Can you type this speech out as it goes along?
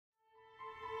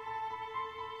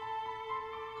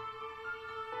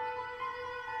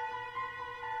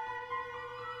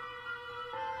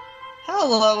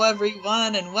Hello,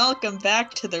 everyone, and welcome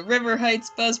back to the River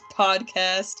Heights Buzz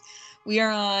podcast. We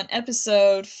are on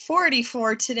episode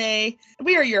 44 today.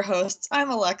 We are your hosts. I'm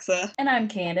Alexa. And I'm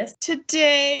Candace.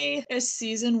 Today is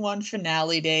season 1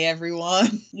 finale day,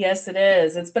 everyone. Yes, it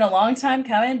is. It's been a long time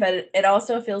coming, but it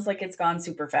also feels like it's gone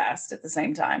super fast at the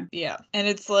same time. Yeah, and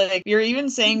it's like, you're even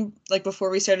saying, like, before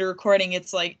we started recording,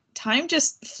 it's like, time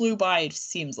just flew by, it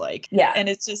seems like. Yeah. And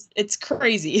it's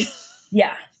crazy.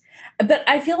 Yeah. But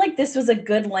I feel like this was a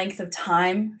good length of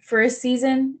time for a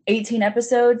season, 18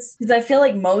 episodes. Because I feel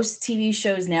like most TV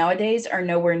shows nowadays are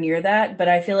nowhere near that. But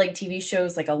I feel like TV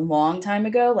shows like a long time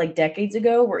ago, like decades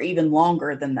ago, were even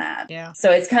longer than that. Yeah. So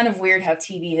it's kind of weird how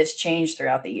TV has changed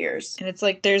throughout the years. And it's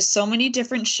like, there's so many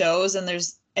different shows, and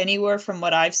there's anywhere from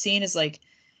what I've seen is like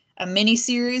a mini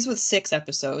series with 6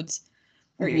 episodes,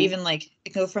 or even like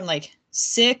it go from like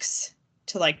 6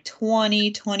 to like 20,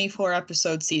 24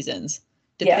 episode seasons,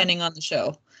 depending on the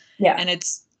show. Yeah. And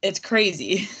it's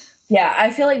crazy. Yeah,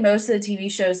 I feel like most of the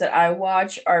TV shows that I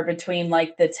watch are between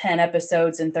like the 10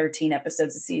 episodes and 13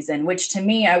 episodes a season, which to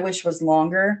me I wish was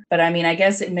longer. But I mean, I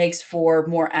guess it makes for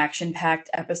more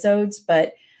action-packed episodes.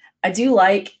 But I do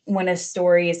like when a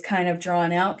story is kind of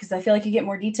drawn out because I feel like you get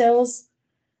more details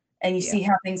and you see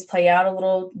how things play out a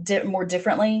little more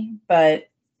differently. But,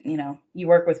 you know, you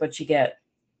work with what you get.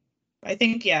 I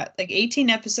think, like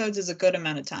 18 episodes is a good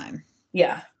amount of time.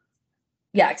 Yeah.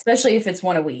 Yeah, especially if it's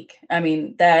one a week. I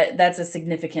mean, that's a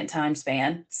significant time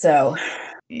span. So,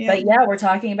 but yeah, we're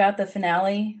talking about the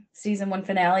finale, season 1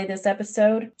 finale this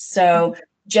episode. So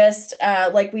just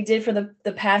like we did for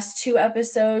the past 2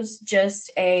 episodes,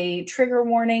 just a trigger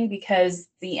warning because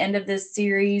the end of this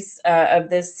series, of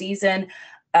this season,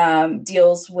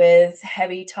 deals with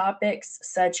heavy topics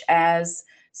such as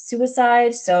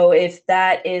suicide. So if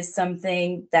that is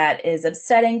something that is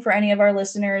upsetting for any of our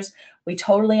listeners, we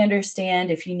totally understand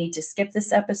if you need to skip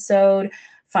this episode,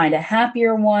 find a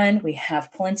happier one. We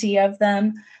have plenty of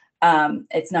them.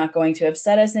 It's not going to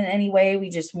upset us in any way. We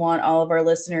just want all of our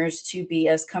listeners to be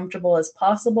as comfortable as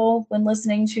possible when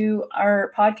listening to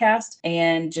our podcast.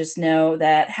 And just know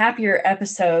that happier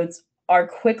episodes are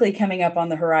quickly coming up on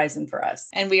the horizon for us.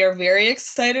 And we are very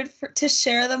excited to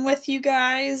share them with you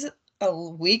guys a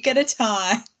week at a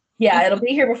time. Yeah, it'll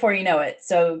be here before you know it.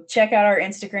 So check out our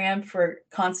Instagram for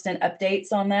constant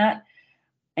updates on that.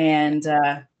 And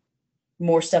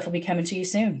more stuff will be coming to you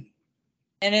soon.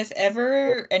 And if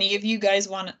ever any of you guys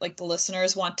want, like the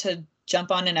listeners want to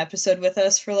jump on an episode with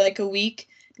us for like a week,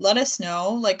 let us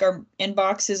know. Like our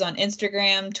inboxes on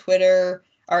Instagram, Twitter,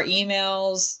 our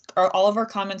emails, all of our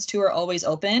comments too are always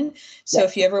open. So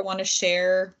if you ever want to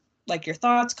share like your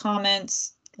thoughts,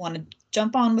 comments, want to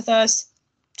jump on with us,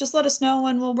 just let us know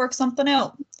and we'll work something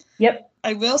out. Yep.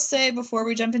 I will say before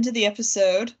we jump into the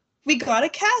episode, we got a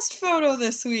cast photo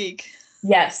this week.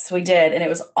 Yes, we did. And it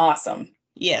was awesome.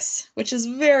 Yes, which is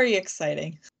very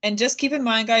exciting. And just keep in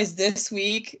mind, guys, this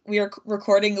week we are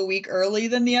recording a week early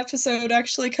than the episode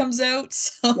actually comes out.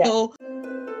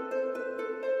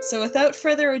 So without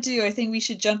further ado, I think we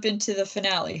should jump into the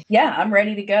finale. Yeah, I'm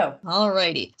ready to go.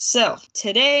 Alrighty. So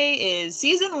today is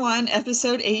season 1,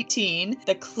 episode 18,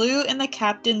 The Clue in the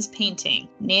Captain's Painting.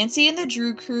 Nancy and the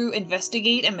Drew crew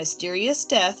investigate a mysterious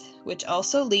death, which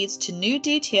also leads to new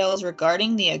details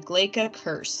regarding the Aglaika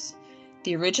curse.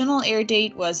 The original air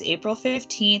date was April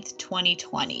 15th,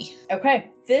 2020.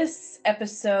 Okay. This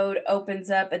episode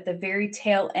opens up at the very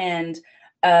tail end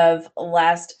of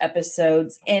last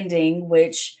episode's ending,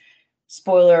 which,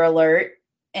 spoiler alert,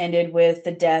 ended with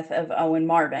the death of Owen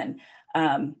Marvin.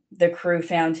 The crew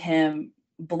found him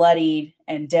bloodied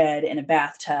and dead in a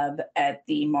bathtub at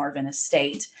the Marvin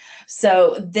estate.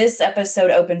 So this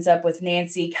episode opens up with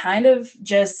Nancy kind of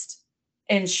just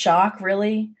in shock,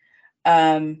 really.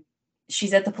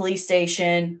 She's at the police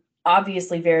station,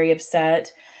 obviously very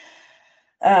upset.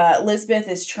 Lisbeth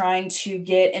is trying to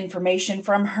get information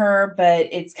from her, but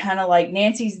it's kind of like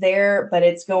Nancy's there, but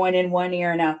it's going in one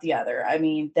ear and out the other. I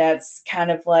mean, that's kind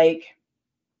of like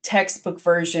textbook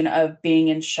version of being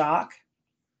in shock.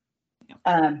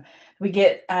 We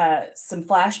get some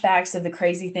flashbacks of the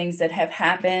crazy things that have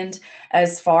happened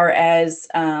as far as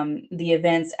the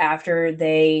events after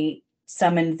they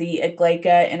summoned the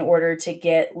Aglaika in order to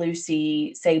get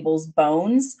Lucy Sable's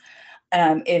bones.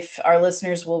 If our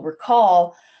listeners will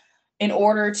recall, in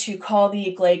order to call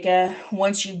the Aglaika,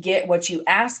 once you get what you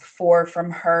ask for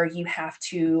from her, you have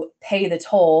to pay the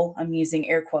toll. I'm using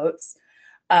air quotes.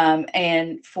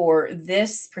 And for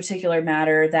this particular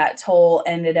matter, that toll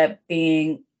ended up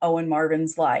being Owen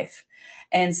Marvin's life.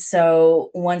 And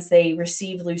so once they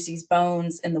received Lucy's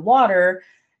bones in the water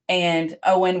and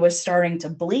Owen was starting to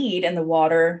bleed in the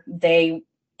water, they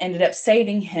ended up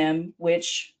saving him,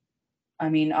 which, I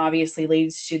mean, obviously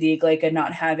leads to the Igleka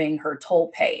not having her toll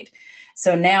paid.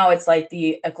 So now it's like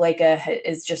the Igleka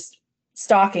is just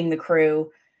stalking the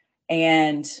crew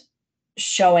and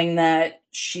showing that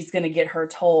she's going to get her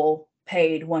toll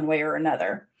paid one way or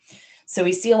another. So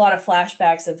we see a lot of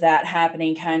flashbacks of that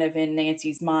happening kind of in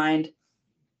Nancy's mind.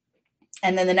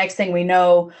 And then the next thing we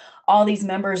know, all these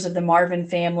members of the Marvin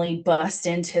family bust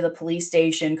into the police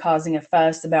station, causing a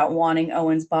fuss about wanting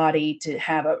Owen's body to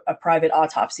have a private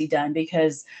autopsy done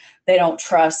because they don't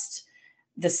trust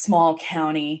the small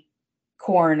county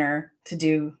coroner to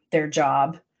do their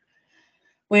job.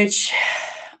 Which,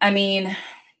 I mean,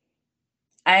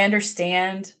 I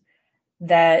understand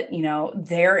that, you know,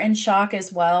 they're in shock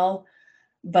as well.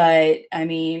 But I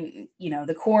mean, you know,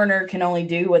 the coroner can only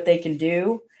do what they can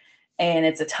do, and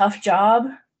it's a tough job.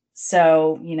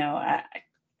 So, you know, I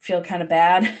feel kind of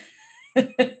bad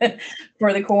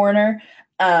for the coroner.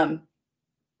 And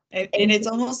it's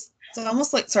almost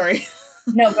like, sorry.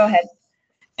 No, go ahead.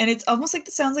 And it's almost like,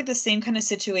 it sounds like the same kind of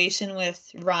situation with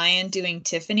Ryan doing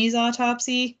Tiffany's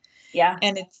autopsy. Yeah.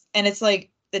 And it's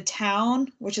like the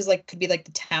town, which is like, could be like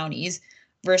the townies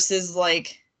versus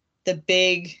like the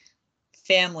big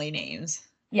family names.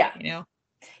 Yeah. You know?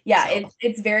 Yeah, so.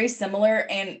 It's very similar.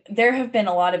 And there have been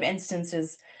a lot of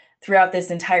instances throughout this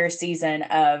entire season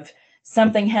of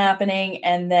something happening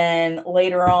and then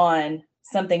later on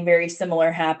something very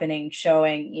similar happening,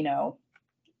 showing, you know,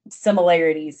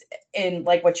 similarities in,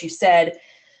 like what you said,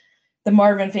 the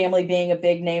Marvin family being a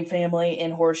big name family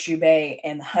in Horseshoe Bay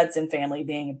and the Hudson family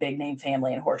being a big name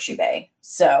family in Horseshoe Bay.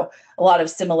 So a lot of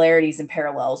similarities and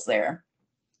parallels there.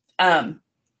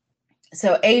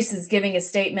 So Ace is giving a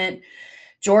statement.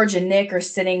 George and Nick are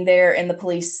sitting there in the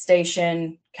police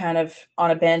station, kind of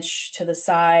on a bench to the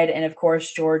side. And of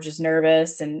course, George is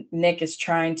nervous and Nick is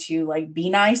trying to like be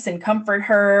nice and comfort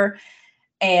her.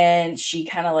 And she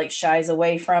kind of like shies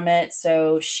away from it.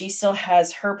 So she still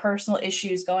has her personal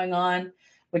issues going on,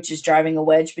 which is driving a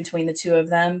wedge between the two of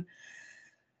them.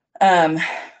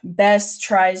 Bess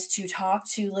tries to talk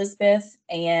to Lisbeth,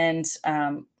 and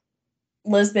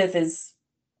Lisbeth is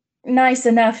nice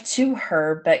enough to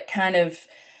her, but kind of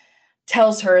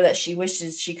tells her that she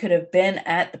wishes she could have been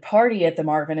at the party at the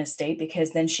Marvin estate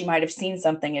because then she might have seen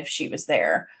something if she was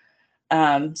there.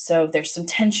 So there's some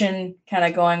tension kind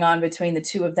of going on between the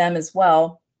two of them as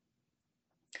well.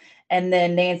 And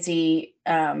then Nancy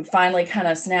finally kind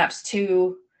of snaps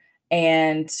to,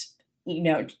 and, you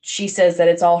know, she says that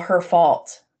it's all her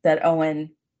fault that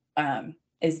Owen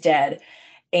is dead.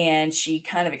 And she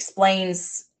kind of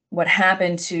explains what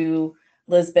happened to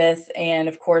Lisbeth. And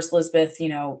of course, Lisbeth, you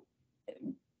know,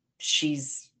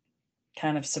 she's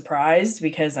kind of surprised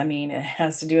because, I mean, it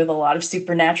has to do with a lot of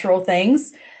supernatural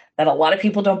things that a lot of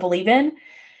people don't believe in.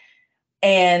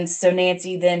 And so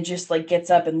Nancy then just like gets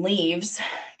up and leaves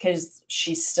because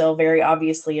she's still very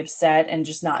obviously upset and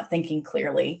just not thinking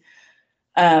clearly.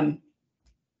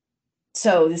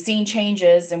 So the scene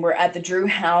changes and we're at the Drew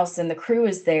house and the crew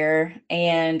is there.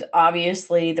 And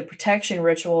obviously the protection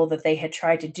ritual that they had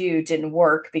tried to do didn't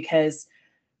work because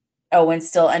Owen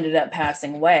still ended up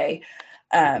passing away.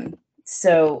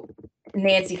 So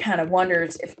Nancy kind of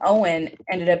wonders if Owen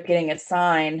ended up getting a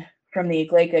sign from the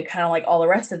Igleka, kind of like all the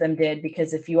rest of them did,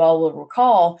 because if you all will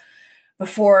recall,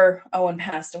 before Owen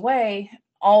passed away,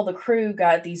 all the crew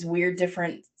got these weird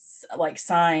different like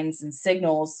signs and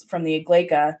signals from the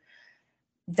Igleka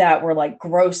that were like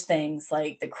gross things,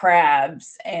 like the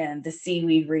crabs and the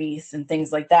seaweed wreaths and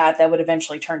things like that, that would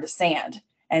eventually turn to sand.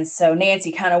 And so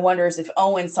Nancy kind of wonders if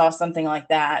Owen saw something like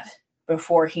that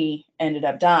before he ended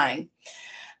up dying.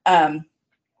 I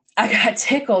got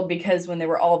tickled because when they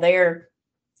were all there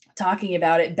talking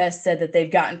about it, Bess said that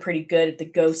they've gotten pretty good at the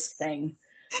ghost thing.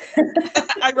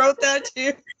 I wrote that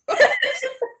too.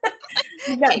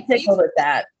 You got tickled at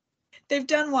that. They've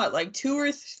done what, like two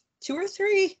or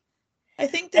three, I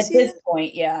think, this season? This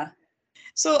point, yeah.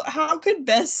 So how could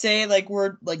Bess say like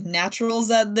we're like naturals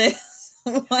at this?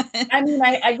 I mean,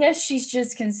 I guess she's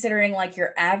just considering like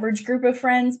your average group of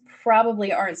friends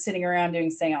probably aren't sitting around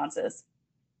doing seances.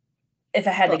 If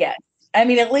I had to guess. I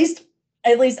mean, at least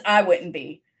I wouldn't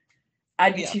be.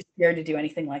 I'd be too scared to do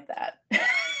anything like that.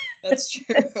 That's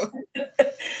true.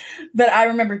 But I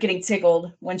remember getting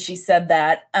tickled when she said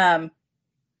that.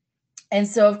 And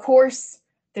so, of course,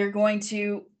 they're going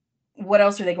to, what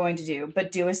else are they going to do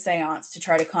but do a seance to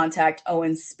try to contact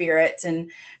Owen's spirit and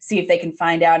see if they can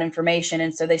find out information.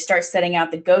 And so they start setting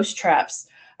out the ghost traps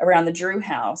around the Drew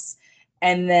house.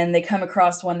 And then they come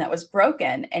across one that was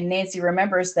broken, and Nancy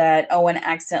remembers that Owen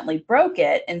accidentally broke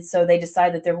it. And so they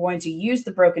decide that they're going to use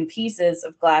the broken pieces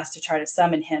of glass to try to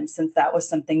summon him, since that was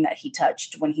something that he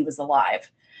touched when he was alive.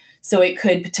 So it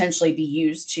could potentially be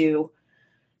used to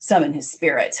summon his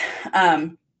spirit.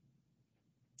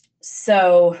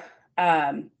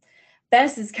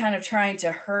 Bess is kind of trying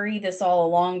to hurry this all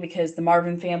along because the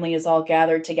Marvin family is all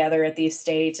gathered together at the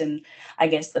estate, and I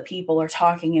guess the people are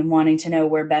talking and wanting to know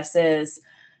where Bess is.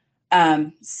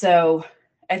 So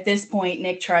at this point,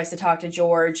 Nick tries to talk to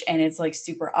George, and it's like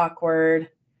super awkward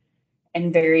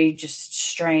and very just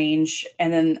strange.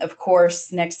 And then, of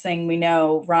course, next thing we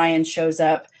know, Ryan shows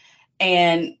up,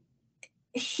 and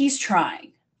he's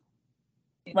trying.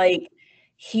 Like,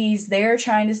 he's there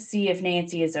trying to see if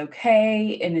Nancy is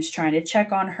okay and is trying to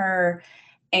check on her.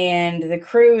 And the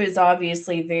crew is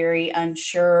obviously very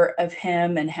unsure of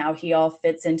him and how he all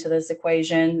fits into this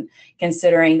equation,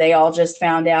 considering they all just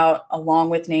found out,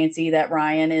 along with Nancy, that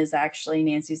Ryan is actually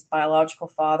Nancy's biological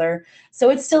father.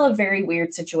 So it's still a very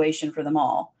weird situation for them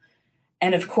all.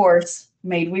 And of course,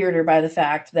 made weirder by the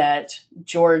fact that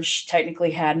George technically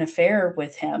had an affair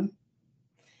with him,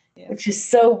 which is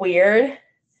so weird.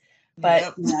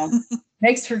 But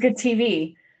makes for good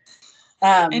TV.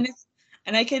 And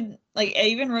I could, like, I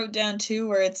even wrote down too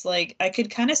where it's like I could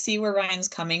kind of see where Ryan's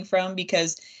coming from,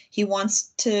 because he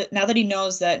wants to, now that he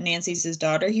knows that Nancy's his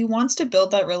daughter, he wants to build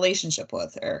that relationship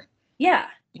with her. Yeah,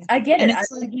 I get it. I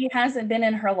think he hasn't been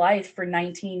in her life for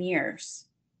 19 years.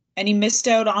 And he missed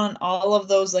out on all of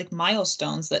those like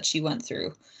milestones that she went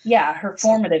through. Yeah, her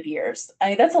formative years. I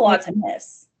mean, that's a lot to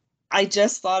miss. I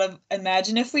just thought of,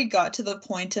 imagine if we got to the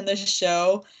point in the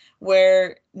show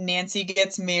where Nancy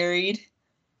gets married,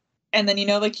 and then,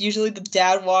 like, usually the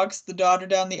dad walks the daughter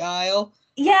down the aisle.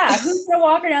 Yeah, who's gonna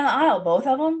walk her down the aisle? Both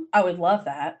of them? I would love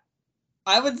that.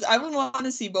 I would want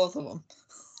to see both of them.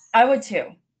 I would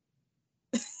too.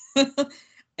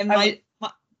 And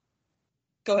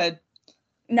go ahead.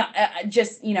 No,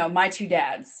 just, my two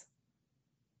dads.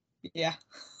 Yeah.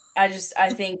 I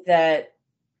think that,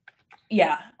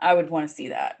 yeah, I would want to see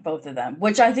that, both of them,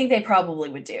 which I think they probably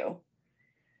would do.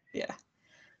 Yeah.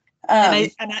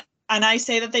 And I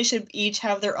say that they should each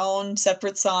have their own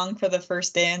separate song for the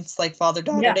first dance, like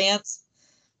father-daughter dance.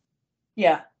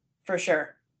 Yeah, for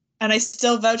sure. And I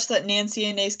still vouch that Nancy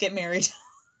and Ace get married.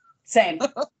 Same.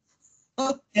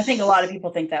 I think a lot of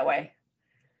people think that way.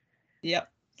 Yep.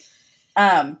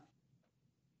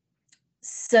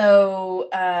 So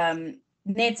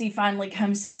Nancy finally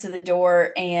comes to the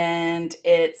door, and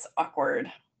it's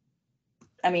awkward.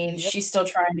 I mean, she's still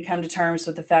trying to come to terms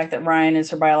with the fact that Ryan is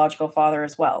her biological father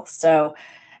as well. So,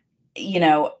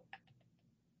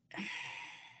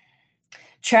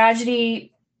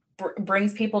 tragedy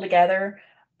brings people together,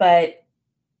 but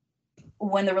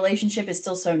when the relationship is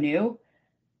still so new,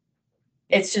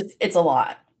 it's a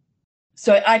lot.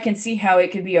 So I can see how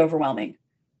it could be overwhelming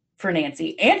for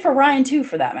Nancy, and for Ryan too,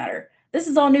 for that matter. This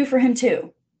is all new for him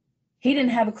too. He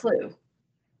didn't have a clue.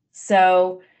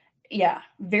 So yeah,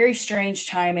 very strange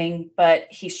timing, but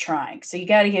he's trying. So you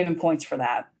got to give him points for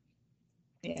that.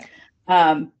 Yeah.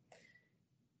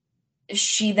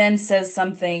 She then says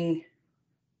something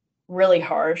really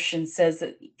harsh and says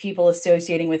that people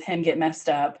associating with him get messed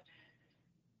up,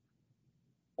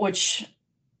 which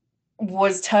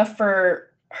was tough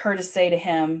for her to say to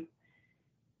him.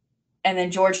 And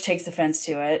then George takes offense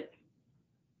to it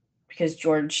because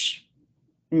George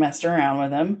messed around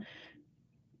with him.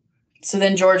 So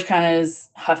then George kind of is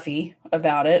huffy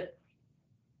about it.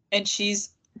 And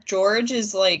George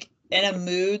is like in a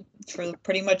mood for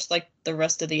pretty much like the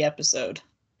rest of the episode.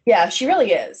 Yeah, she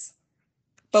really is.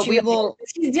 But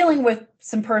she's dealing with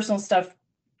some personal stuff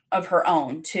of her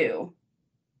own too.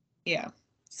 Yeah.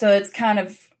 So it's kind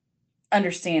of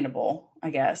understandable,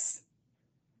 I guess.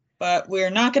 But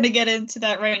we're not going to get into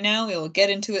that right now. We will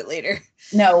get into it later.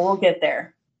 No, we'll get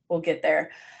there.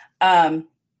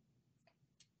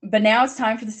 But now it's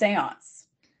time for the seance.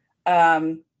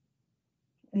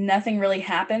 Nothing really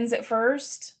happens at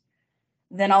first.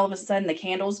 Then all of a sudden the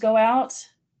candles go out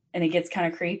and it gets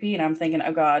kind of creepy. And I'm thinking,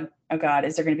 oh God,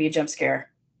 is there going to be a jump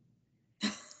scare?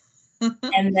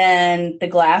 And then the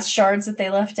glass shards that they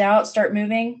left out start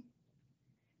moving.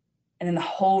 And then the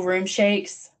whole room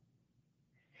shakes.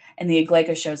 And the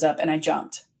Iglesias shows up, and I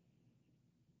jumped.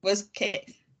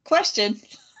 Question.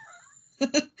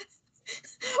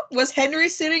 Was Henry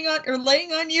sitting on or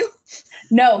laying on you?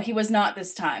 No, he was not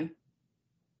this time.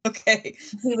 Okay.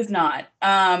 He was not.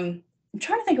 I'm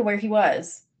trying to think of where he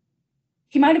was.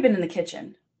 He might have been in the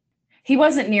kitchen. He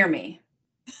wasn't near me.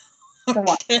 For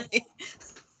one. I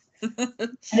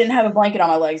didn't have a blanket on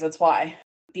my legs, that's why.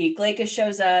 The Iglesias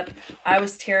shows up. I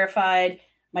was terrified.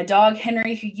 My dog,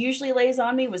 Henry, who usually lays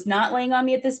on me, was not laying on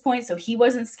me at this point, so he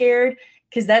wasn't scared,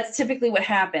 because that's typically what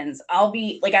happens. I'll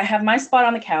be, like, I have my spot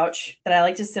on the couch that I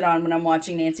like to sit on when I'm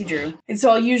watching Nancy Drew, and so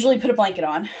I'll usually put a blanket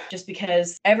on, just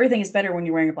because everything is better when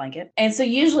you're wearing a blanket. And so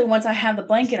usually once I have the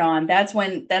blanket on, that's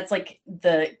like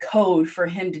the code for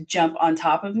him to jump on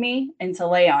top of me and to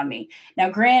lay on me. Now,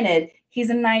 granted, he's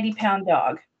a 90-pound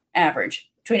dog, average,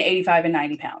 between 85 and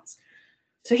 90 pounds.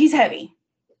 So he's heavy.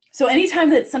 So anytime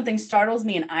that something startles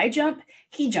me and I jump,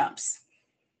 he jumps.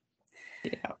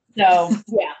 Yeah. So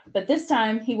yeah, but this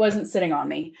time he wasn't sitting on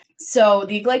me. So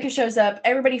the Iglesias shows up.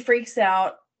 Everybody freaks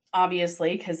out,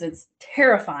 obviously, because it's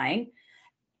terrifying.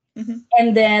 Mm-hmm.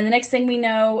 And then the next thing we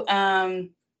know,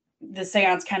 the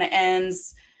seance kind of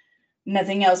ends.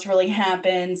 Nothing else really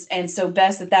happens. And so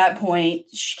Bess, at that point,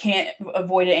 she can't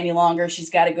avoid it any longer. She's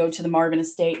got to go to the Marvin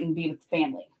estate and be with the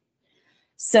family.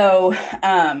 So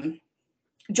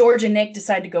George and Nick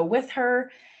decide to go with her.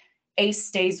 Ace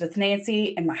stays with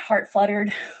Nancy, and my heart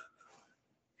fluttered.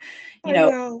 You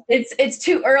know, it's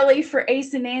too early for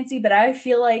Ace and Nancy, but I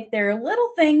feel like there are little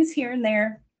things here and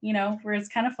there, you know, where it's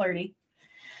kind of flirty.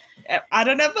 I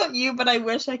don't know about you, but I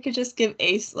wish I could just give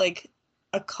Ace like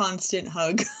a constant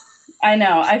hug. I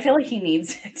know. I feel like he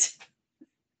needs it.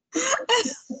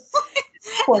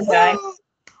 Poor guy.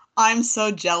 I'm so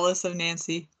jealous of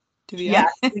Nancy, to be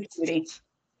honest. Yeah, he's cutie.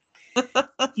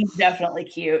 He's definitely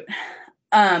cute.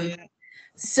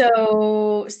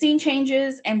 So scene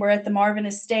changes and we're at the Marvin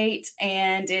estate,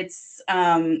 and it's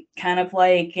kind of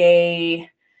like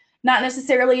not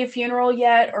necessarily a funeral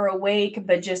yet or a wake,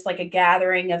 but just like a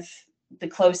gathering of the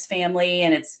close family,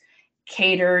 and it's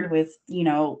catered with, you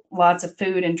know, lots of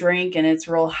food and drink, and it's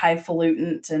real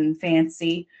highfalutin and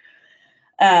fancy.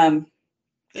 Kind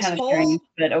of strange,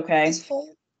 but okay.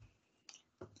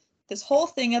 This whole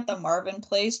thing at the Marvin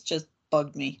place just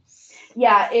bugged me.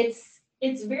 Yeah,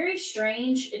 it's very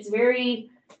strange. It's very,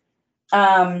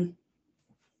 I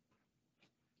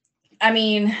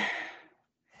mean,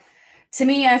 to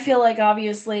me, I feel like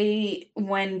obviously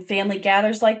when family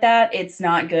gathers like that, it's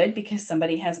not good because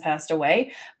somebody has passed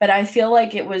away. But I feel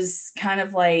like it was kind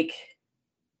of like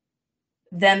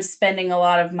them spending a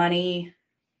lot of money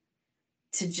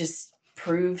to just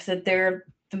prove that they're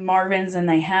the Marvins and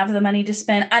they have the money to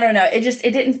spend. I don't know. It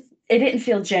didn't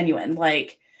feel genuine.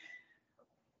 Like,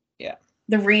 yeah,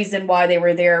 the reason why they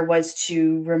were there was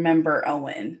to remember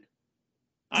Owen.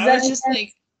 I was just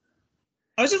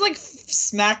like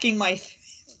smacking my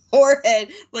forehead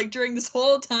like during this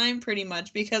whole time, pretty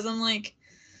much, because I'm like,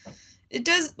 it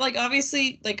does, like,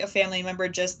 obviously, like, a family member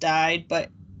just died, but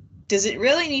does it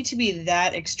really need to be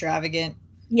that extravagant?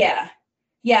 Yeah,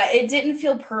 it didn't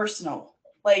feel personal.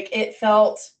 Like, it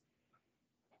felt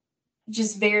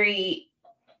just very,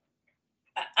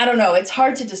 I don't know, it's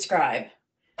hard to describe.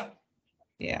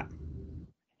 Yeah.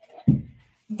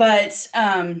 But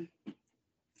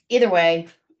either way,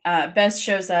 Bess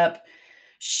shows up.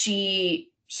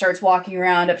 She starts walking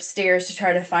around upstairs to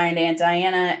try to find Aunt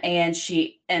Diana, and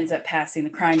she ends up passing the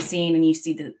crime scene, and you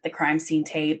see the crime scene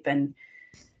tape, and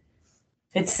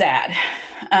it's sad.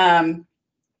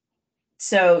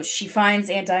 So she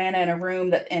finds Aunt Diana in a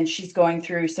room and she's going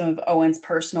through some of Owen's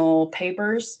personal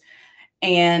papers,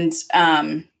 and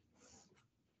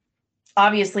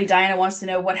obviously Diana wants to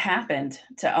know what happened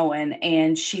to Owen,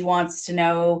 and she wants to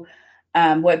know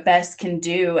what Bess can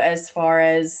do as far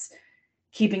as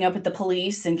keeping up with the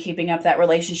police and keeping up that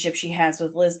relationship she has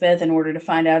with Lisbeth in order to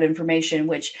find out information,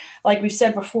 which, like we've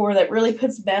said before, that really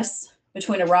puts Bess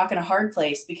between a rock and a hard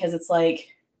place, because it's like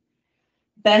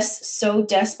Bess so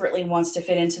desperately wants to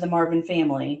fit into the Marvin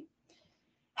family.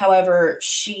 However,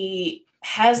 she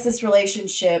has this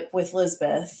relationship with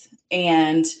Lisbeth,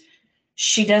 and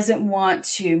she doesn't want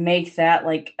to make that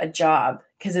like a job,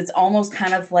 because it's almost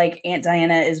kind of like Aunt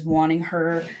Diana is wanting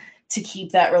her to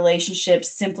keep that relationship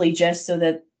simply just so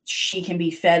that she can be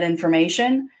fed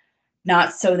information,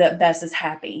 not so that Bess is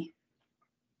happy.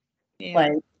 Yeah.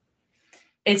 Like,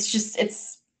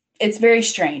 it's very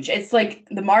strange. It's like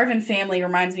the Marvin family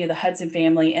reminds me of the Hudson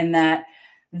family in that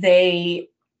they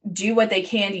do what they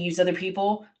can to use other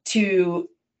people to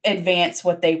advance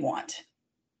what they want.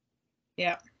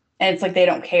 Yeah. And it's like they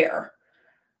don't care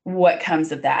what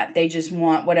comes of that. They just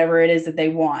want whatever it is that they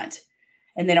want.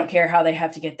 And they don't care how they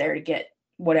have to get there to get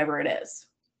whatever it is.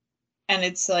 And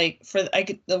it's like,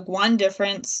 the one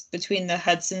difference between the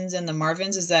Hudsons and the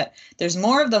Marvins is that there's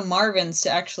more of the Marvins to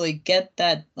actually get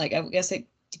that, like, I guess you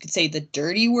could say, the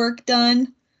dirty work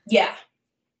done. Yeah.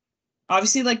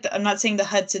 Obviously, like, I'm not saying the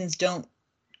Hudsons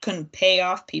couldn't pay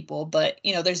off people, but,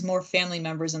 you know, there's more family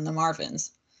members in the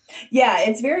Marvins. Yeah,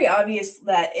 it's very obvious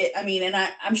that and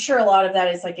I'm sure a lot of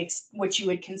that is like what you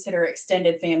would consider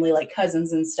extended family, like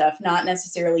cousins and stuff, not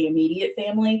necessarily immediate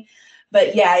family.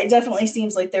 But yeah, it definitely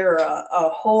seems like there are a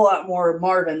whole lot more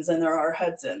Marvins than there are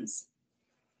Hudsons.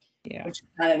 Yeah. Which is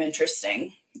kind of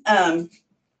interesting.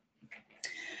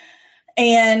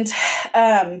 And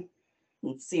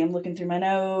let's see, I'm looking through my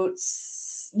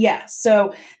notes. Yeah,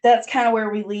 so that's kind of where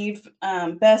we leave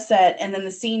Bessette, and then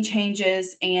the scene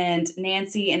changes, and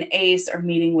Nancy and Ace are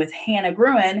meeting with Hannah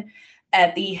Gruen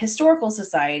at the Historical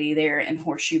Society there in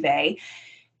Horseshoe Bay.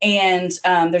 And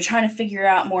they're trying to figure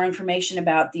out more information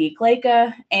about the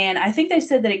Igleca. And I think they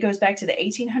said that it goes back to the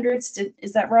 1800s.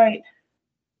 Is that right?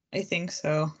 I think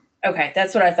so. Okay,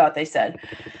 that's what I thought they said.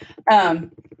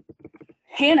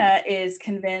 Hannah is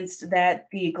convinced that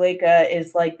the Igleca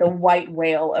is like the white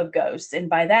whale of ghosts. And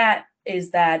by that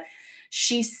is that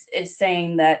she is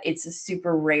saying that it's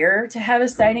super rare to have a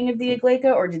sighting of the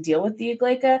Igleca or to deal with the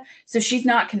Igleca. So she's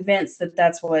not convinced that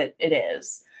that's what it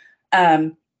is.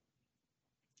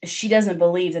 She doesn't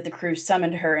believe that the crew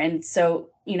summoned her. And so,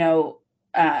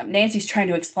 Nancy's trying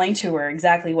to explain to her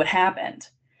exactly what happened.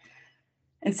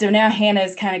 And so now Hannah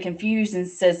is kind of confused and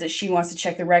says that she wants to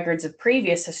check the records of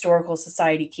previous Historical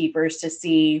Society keepers to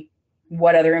see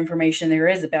what other information there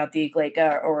is about the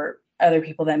Igleca or other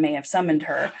people that may have summoned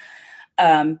her.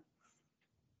 And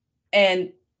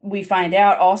we find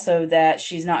out also that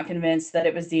she's not convinced that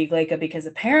it was the Igleca because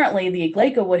apparently the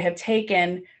Igleca would have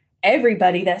taken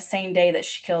everybody that same day that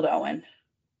she killed Owen.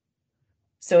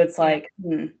 So it's like,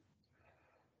 Then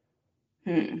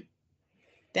it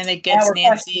Now gets we're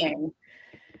Nancy questioning.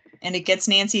 and it gets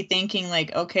Nancy thinking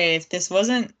like, okay, if this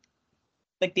wasn't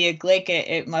like the Igleca,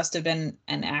 it must have been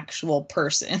an actual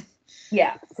person.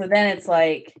 Yeah. So then it's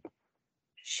like,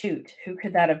 shoot, who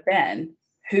could that have been?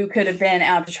 Who could have been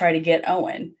out to try to get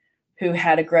Owen? Who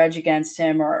had a grudge against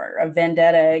him or a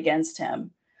vendetta against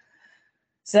him?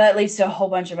 So that leads to a whole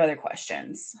bunch of other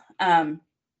questions.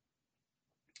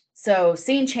 So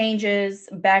scene changes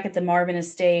back at the Marvin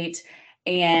estate,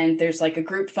 and there's like a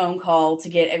group phone call to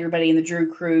get everybody in the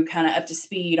Drew crew kind of up to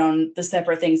speed on the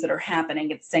separate things that are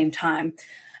happening at the same time.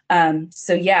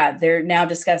 So yeah, they're now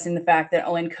discussing the fact that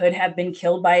Owen could have been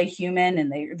killed by a human,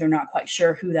 and they're not quite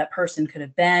sure who that person could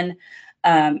have been.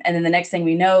 And then the next thing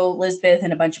we know, Lisbeth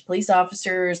and a bunch of police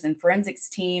officers and forensics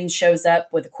team shows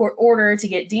up with a court order to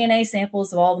get DNA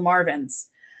samples of all the Marvins.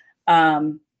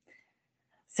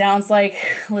 Sounds like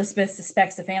Elizabeth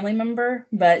suspects a family member,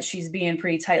 but she's being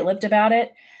pretty tight-lipped about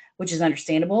it, which is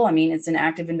understandable. I mean, it's an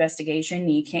active investigation.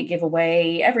 You can't give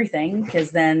away everything because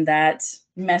then that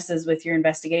messes with your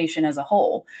investigation as a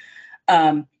whole.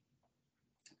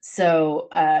 So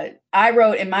I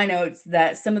wrote in my notes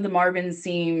that some of the Marvins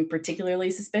seem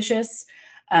particularly suspicious.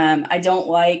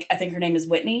 I think her name is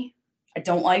Whitney. I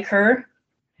don't like her.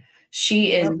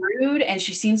 She is rude and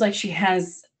she seems like she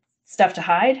has stuff to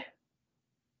hide.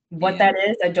 What that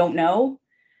is, I don't know,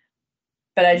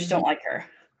 but I just don't like her.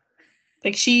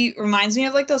 Like she reminds me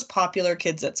of like those popular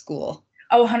kids at school.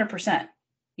 Oh, 100%.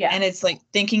 Yeah. And it's like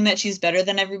thinking that she's better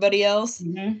than everybody else.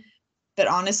 Mm-hmm. But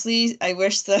honestly, I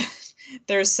wish that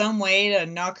there's some way to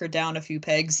knock her down a few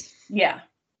pegs. Yeah.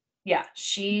 Yeah.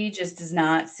 She just does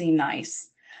not seem nice.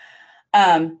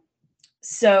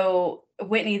 So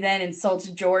Whitney then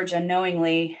insulted George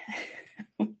unknowingly,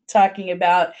 talking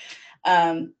about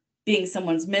being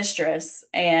someone's mistress.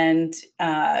 And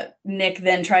Nick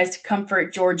then tries to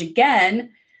comfort George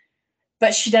again,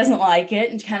 but she doesn't like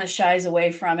it and kind of shies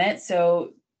away from it.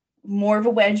 So more of a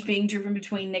wedge being driven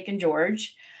between Nick and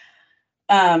George.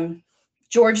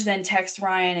 George then texts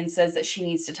Ryan and says that she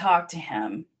needs to talk to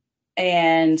him.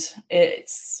 And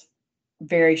it's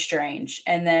very strange.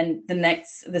 And then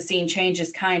the scene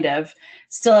changes kind of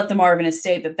still at the Marvin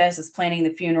estate, but Bess is planning the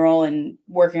funeral and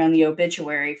working on the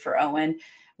obituary for Owen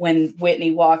when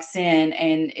Whitney walks in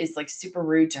and is like super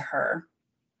rude to her.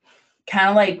 Kind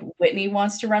of like Whitney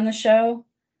wants to run the show.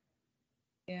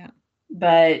 Yeah.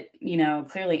 But,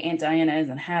 clearly Aunt Diana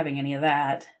isn't having any of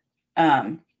that.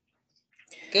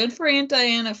 Good for Aunt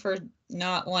Diana for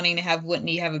not wanting to have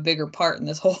Whitney have a bigger part in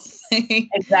this whole thing.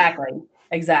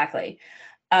 Exactly.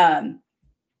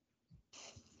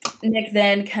 Nick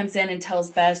then comes in and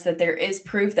tells Bess that there is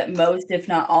proof that most, if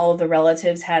not all, of the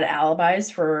relatives had alibis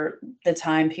for the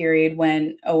time period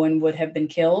when Owen would have been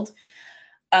killed.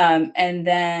 And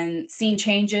then scene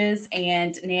changes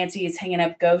and Nancy is hanging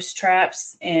up ghost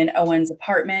traps in Owen's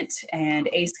apartment, and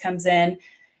Ace comes in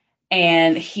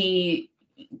and he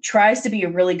tries to be a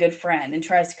really good friend and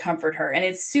tries to comfort her. And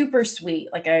it's super sweet.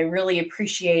 Like, I really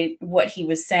appreciate what he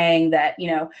was saying, that,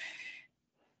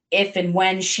 if and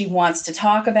when she wants to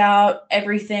talk about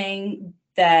everything,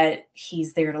 that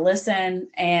he's there to listen.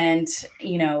 And,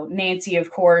 you know, Nancy,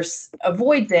 of course,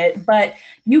 avoids it, but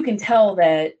you can tell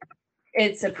that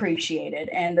it's appreciated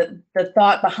and the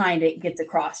thought behind it gets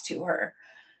across to her.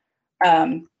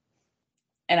 And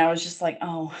I was just like,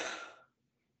 oh,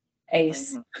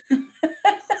 Ace.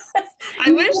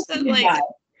 I wish that, like,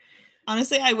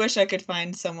 honestly, I wish I could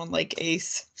find someone like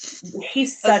Ace.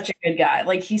 He's such a good guy.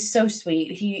 Like, he's so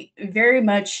sweet. He very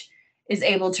much is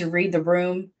able to read the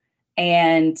room,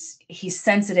 and he's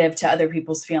sensitive to other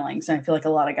people's feelings. And I feel like a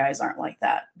lot of guys aren't like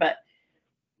that. But,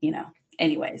 you know,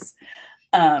 anyways,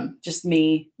 just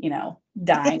me, you know,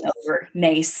 dying over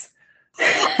Nace.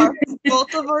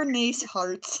 Both of our Nace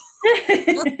hearts.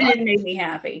 It made me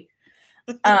happy.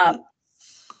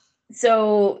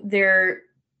 So they're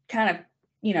kind of,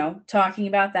 you know, talking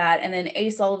about that. And then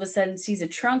Ace all of a sudden sees a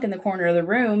trunk in the corner of the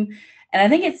room. And I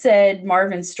think it said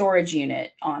Marvin's storage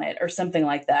unit on it or something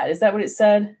like that. Is that what it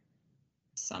said?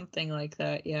 Something like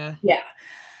that, yeah. Yeah.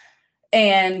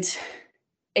 And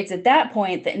it's at that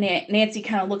point that Nancy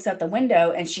kind of looks out the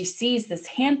window and she sees this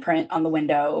handprint on the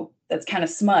window that's kind of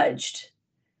smudged.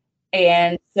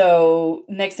 And so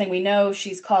next thing we know,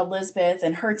 she's called Lisbeth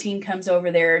and her team comes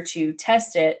over there to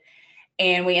test it.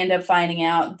 And we end up finding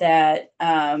out that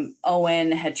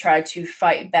Owen had tried to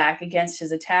fight back against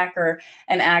his attacker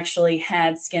and actually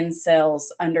had skin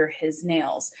cells under his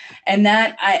nails. And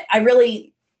that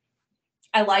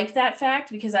I like that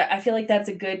fact because I feel like that's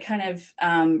a good kind of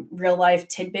real life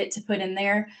tidbit to put in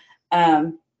there.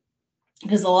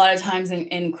 Because a lot of times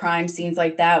in crime scenes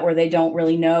like that, where they don't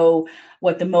really know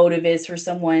what the motive is for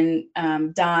someone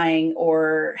dying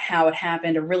or how it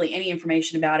happened or really any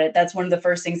information about it, that's one of the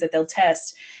first things that they'll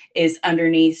test is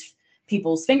underneath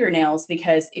people's fingernails.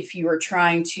 Because if you are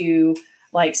trying to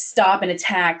like stop an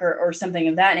attack or something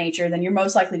of that nature, then you're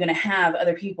most likely going to have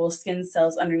other people's skin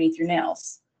cells underneath your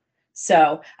nails.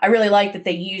 So I really like that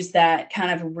they use that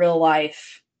kind of real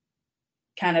life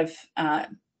kind of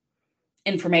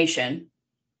information,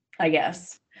 I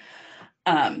guess.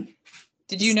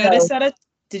 Did you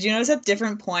notice at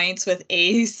different points with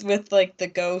Ace with like the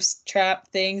ghost trap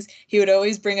things, he would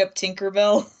always bring up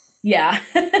Tinkerbell? Yeah.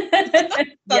 Yeah.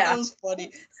 That was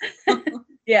funny.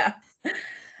 Yeah.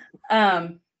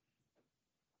 And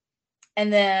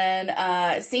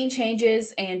then scene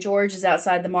changes and George is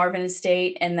outside the Marvin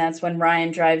estate, and that's when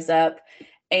Ryan drives up,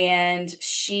 and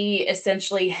she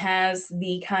essentially has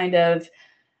the kind of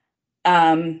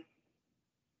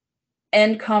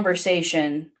end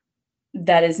conversation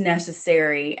that is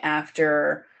necessary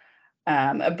after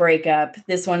a breakup.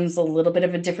 This one's a little bit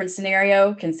of a different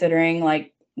scenario, considering,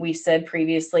 like we said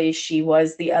previously, she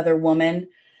was the other woman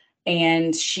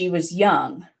and she was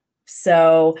young.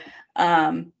 So,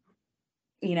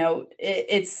 you know,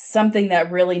 it's something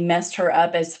that really messed her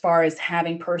up as far as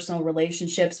having personal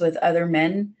relationships with other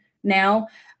men now,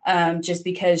 just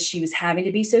because she was having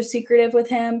to be so secretive with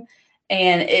him.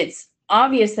 And it's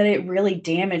obvious that it really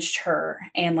damaged her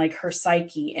and like her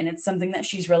psyche. And it's something that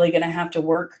she's really going to have to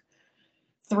work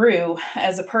through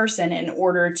as a person in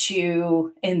order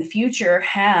to, in the future,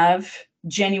 have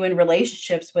genuine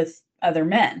relationships with other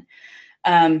men.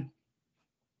 And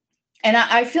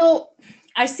I feel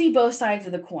I see both sides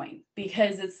of the coin,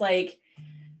 because it's like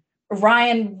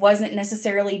Ryan wasn't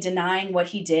necessarily denying what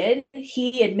he did.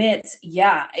 He admits,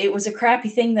 yeah, it was a crappy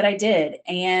thing that I did.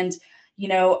 And, you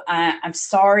know, I'm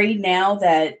sorry now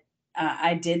that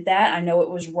I did that. I know it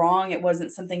was wrong. It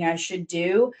wasn't something I should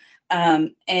do.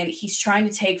 And he's trying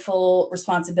to take full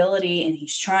responsibility and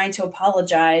he's trying to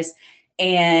apologize.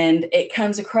 And it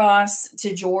comes across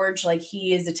to George like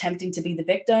he is attempting to be the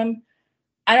victim.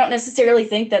 I don't necessarily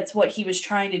think that's what he was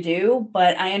trying to do,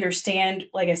 but I understand,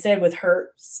 like I said, with her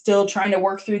still trying to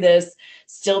work through this,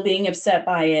 still being upset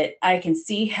by it, I can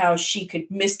see how she could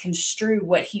misconstrue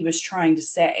what he was trying to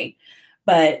say.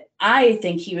 But I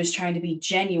think he was trying to be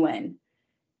genuine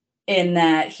in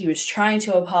that he was trying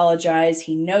to apologize.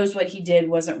 He knows what he did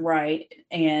wasn't right,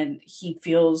 and he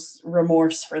feels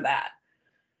remorse for that.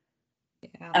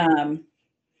 Yeah.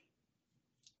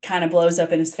 Kind of blows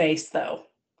up in his face, though.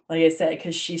 Like I said,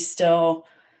 because she's still,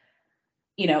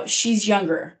 you know, she's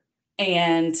younger.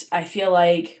 And I feel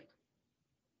like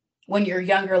when you're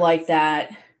younger like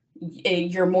that,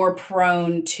 you're more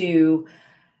prone to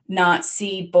not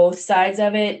see both sides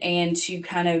of it and to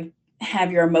kind of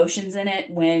have your emotions in it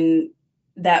when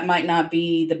that might not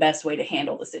be the best way to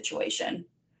handle the situation.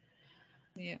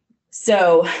 Yeah.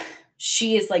 So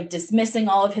she is like dismissing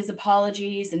all of his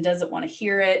apologies and doesn't want to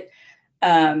hear it.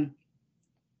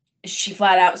 She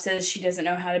flat out says she doesn't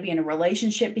know how to be in a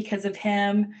relationship because of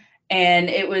him. And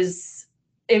it was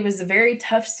a very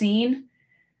tough scene.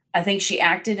 I think she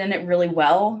acted in it really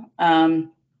well.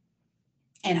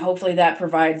 And hopefully that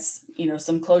provides,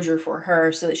 some closure for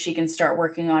her so that she can start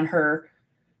working on her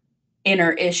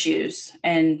inner issues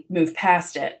and move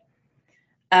past it.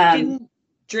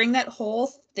 During that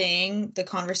whole thing, the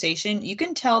conversation, you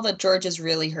can tell that George is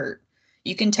really hurt.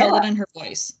 You can tell it in her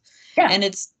voice. Yeah.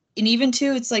 And even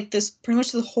too, it's like this pretty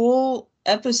much the whole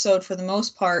episode for the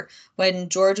most part, when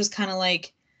George was kind of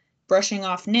like brushing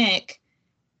off Nick,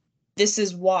 this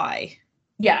is why.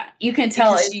 Yeah, you can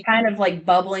tell it's kind of like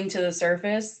bubbling to the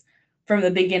surface from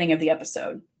the beginning of the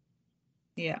episode.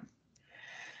 Yeah.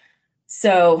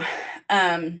 So,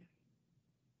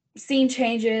 scene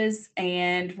changes,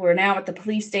 and we're now at the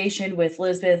police station with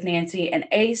Lisbeth, Nancy, and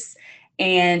Ace.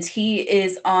 And he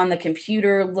is on the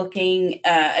computer looking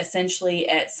essentially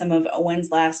at some of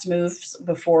Owen's last moves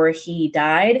before he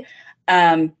died.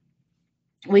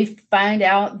 We find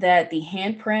out that the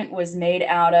handprint was made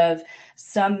out of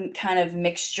some kind of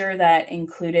mixture that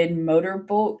included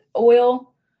motorboat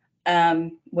oil,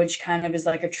 which kind of is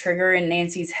like a trigger in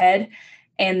Nancy's head.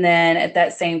 And then at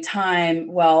that same time,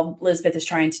 while Lisbeth is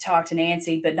trying to talk to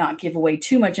Nancy but not give away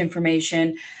too much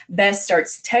information, Bess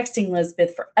starts texting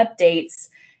Lisbeth for updates.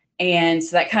 And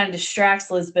so that kind of distracts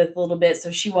Lisbeth a little bit.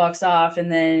 So she walks off,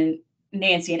 and then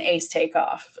Nancy and Ace take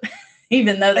off,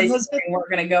 even though they weren't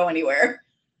going to go anywhere.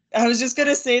 I was just going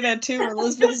to say that too.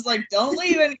 Elizabeth is like, don't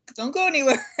leave and don't go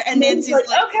anywhere. And Nancy's like,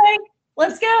 okay,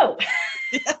 let's go.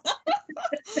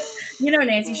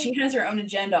 Nancy, she has her own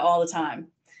agenda all the time.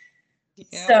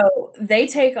 Yeah. So they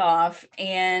take off,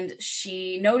 and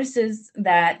she notices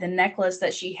that the necklace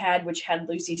that she had, which had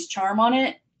Lucy's charm on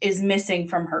it, is missing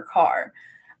from her car.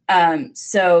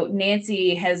 So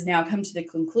Nancy has now come to the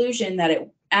conclusion that it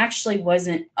actually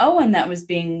wasn't Owen that was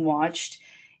being watched.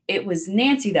 It was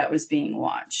Nancy that was being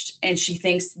watched. And she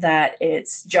thinks that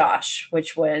it's Josh,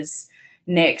 which was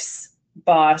Nick's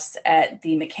boss at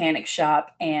the mechanic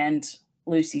shop and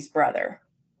Lucy's brother.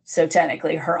 So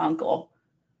technically her uncle.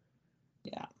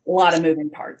 Yeah. A lot of moving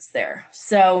parts there.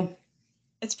 So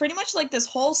it's pretty much like this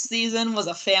whole season was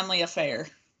a family affair.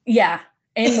 Yeah.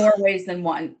 In more ways than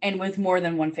one, and with more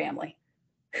than one family.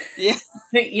 Yeah.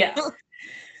 Yeah.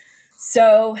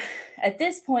 So at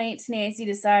this point, Nancy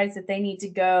decides that they need to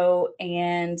go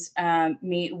and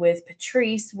meet with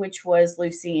Patrice, which was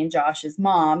Lucy and Josh's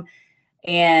mom.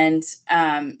 And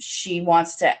she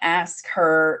wants to ask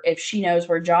her if she knows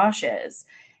where Josh is.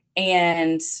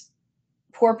 And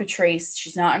poor Patrice,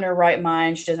 she's not in her right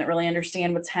mind. She doesn't really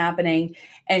understand what's happening.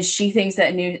 And she thinks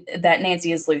that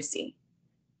Nancy is Lucy.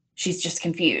 She's just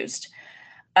confused.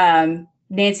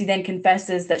 Nancy then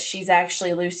confesses that she's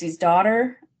actually Lucy's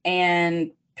daughter.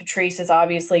 And Patrice is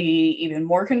obviously even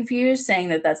more confused, saying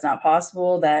that that's not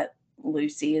possible, that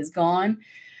Lucy is gone.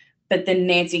 But then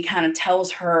Nancy kind of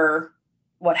tells her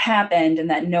what happened, and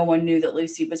that no one knew that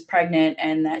Lucy was pregnant,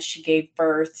 and that she gave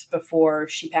birth before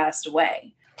she passed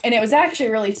away. And it was actually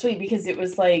really sweet, because it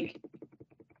was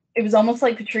almost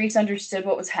like Patrice understood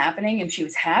what was happening, and she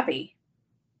was happy.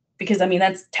 Because,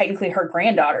 that's technically her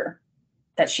granddaughter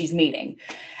that she's meeting.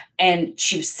 And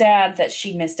she was sad that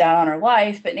she missed out on her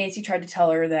life, but Nancy tried to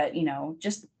tell her that,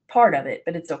 just part of it,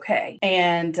 but it's okay.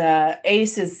 And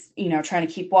Ace is, trying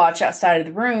to keep watch outside of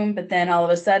the room, but then all of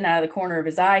a sudden, out of the corner of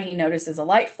his eye, he notices a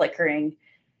light flickering.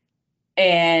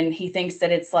 And he thinks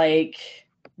that it's like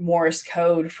Morse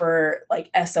code for like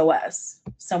SOS,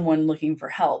 someone looking for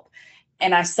help.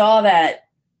 And I saw that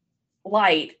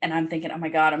light, and I'm thinking, oh my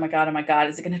god,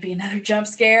 is it going to be another jump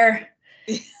scare?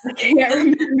 I can't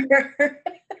remember.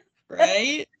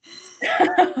 Right.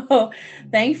 So,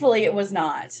 thankfully it was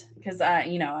not, because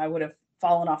I would have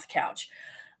fallen off the couch.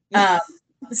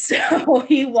 So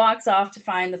he walks off to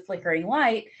find the flickering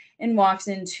light, and walks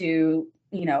into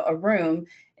a room,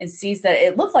 and sees that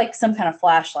it looked like some kind of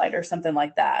flashlight or something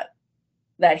like that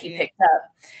he picked up.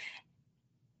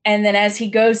 And then as he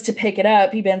goes to pick it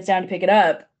up, he bends down to pick it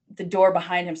up, the door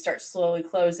behind him starts slowly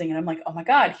closing, and I'm like, oh my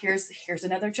god, here's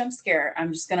another jump scare.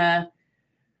 I'm just gonna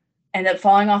end up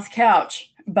falling off the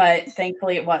couch. But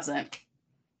thankfully it wasn't.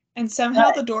 And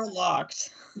somehow the door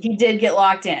locked. He did get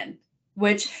locked in,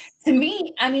 which to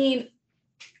me, it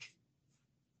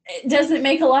doesn't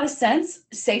make a lot of sense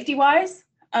safety wise,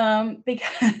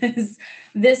 because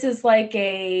this is like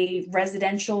a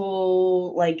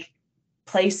residential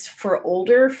place for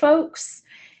older folks.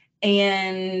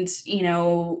 And,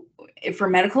 for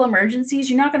medical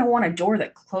emergencies, you're not going to want a door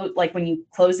that when you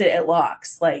close it, it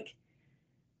locks.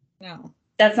 No,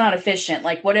 that's not efficient.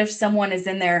 What if someone is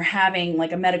in there having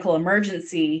a medical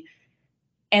emergency,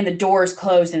 and the door is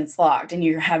closed and it's locked, and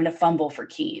you're having to fumble for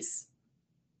keys?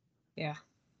 Yeah.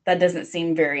 That doesn't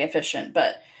seem very efficient,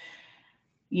 but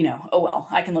oh well,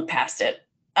 I can look past it.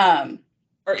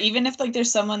 Or even if like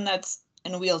there's someone that's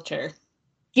in a wheelchair.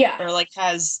 Yeah. Or like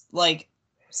has like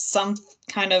some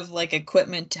kind of like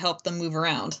equipment to help them move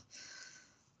around.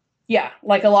 Yeah,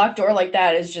 like a locked door like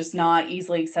that is just not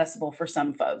easily accessible for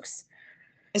some folks.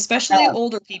 Especially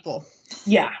older people.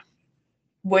 Yeah.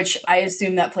 Which I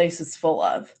assume that place is full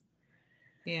of.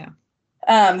 Yeah.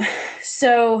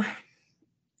 So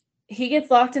he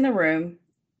gets locked in the room,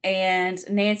 and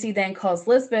Nancy then calls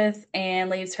Lisbeth and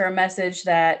leaves her a message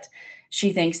that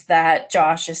she thinks that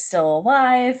Josh is still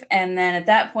alive. And then at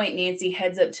that point, Nancy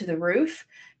heads up to the roof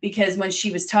because when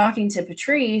she was talking to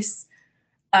Patrice,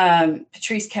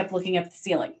 Patrice kept looking up at the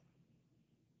ceiling.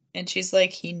 And she's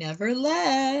like, he never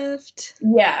left.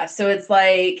 Yeah. So it's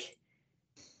like,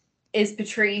 is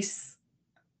Patrice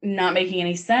not making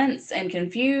any sense and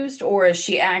confused, or is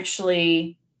she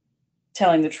actually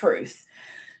telling the truth?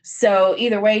 So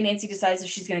either way, Nancy decides that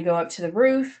she's going to go up to the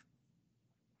roof,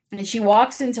 and she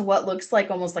walks into what looks like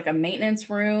almost like a maintenance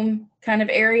room kind of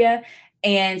area,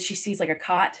 and she sees like a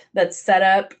cot that's set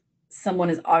up. Someone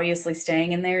is obviously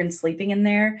staying in there and sleeping in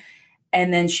there.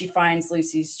 And then she finds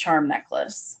Lucy's charm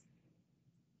necklace.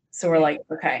 So we're like,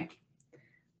 okay,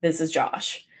 this is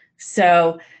Josh.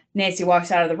 So Nancy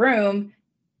walks out of the room,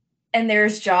 and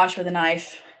there's Josh with a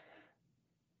knife.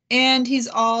 And he's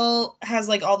has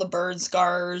like all the bird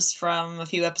scars from a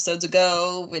few episodes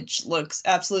ago, which looks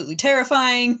absolutely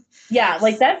terrifying. Yeah,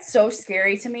 like that's so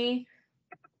scary to me,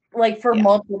 like for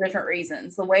multiple different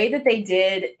reasons. The way that they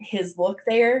did his look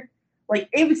there, like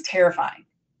it was terrifying.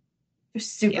 It was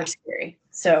super scary.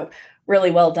 So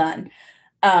really well done.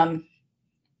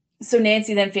 So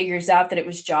Nancy then figures out that it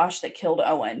was Josh that killed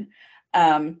Owen.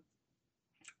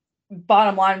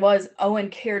 Bottom line was Owen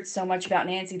cared so much about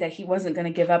Nancy that he wasn't going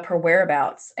to give up her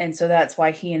whereabouts. And so that's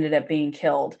why he ended up being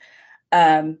killed.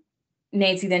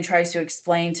 Nancy then tries to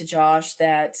explain to Josh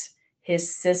that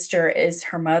his sister is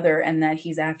her mother and that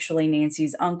he's actually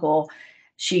Nancy's uncle.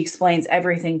 She explains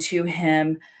everything to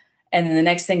him. And then the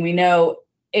next thing we know,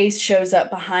 Ace shows up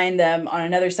behind them on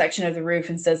another section of the roof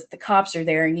and says that the cops are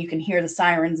there, and you can hear the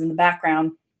sirens in the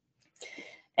background.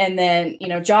 And then,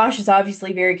 Josh is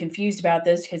obviously very confused about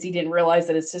this because he didn't realize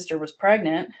that his sister was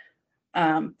pregnant.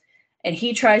 And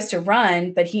he tries to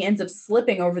run, but he ends up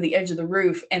slipping over the edge of the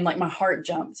roof, and like my heart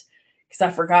jumped because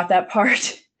I forgot that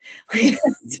part.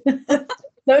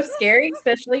 So scary,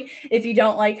 especially if you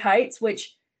don't like heights,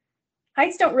 which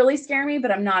heights don't really scare me,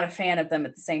 but I'm not a fan of them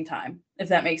at the same time, if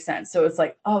that makes sense. So it's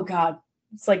like, oh God,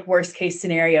 it's like worst case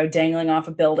scenario, dangling off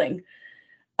a building.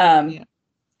 And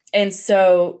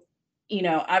so,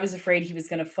 I was afraid he was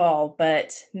going to fall,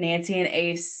 but Nancy and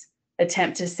Ace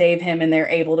attempt to save him, and they're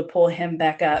able to pull him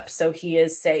back up. So he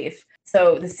is safe.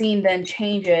 So the scene then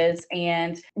changes,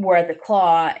 and we're at the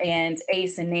Claw, and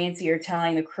Ace and Nancy are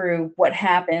telling the crew what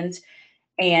happened.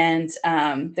 And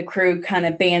the crew kind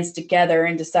of bands together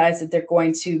and decides that they're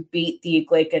going to beat the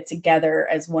Iglesias together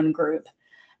as one group.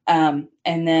 And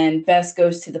then Bess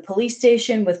goes to the police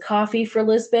station with coffee for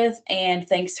Lisbeth and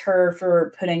thanks her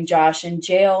for putting Josh in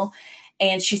jail.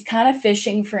 And she's kind of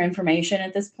fishing for information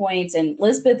at this point. And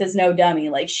Lisbeth is no dummy.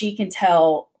 Like, she can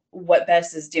tell what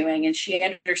Bess is doing and she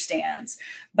understands.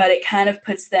 But it kind of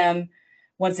puts them,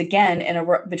 once again,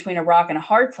 between a rock and a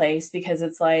hard place, because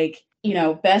it's like,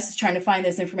 Bess is trying to find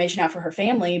this information out for her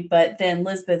family, but then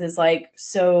Lisbeth is like,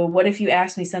 so what if you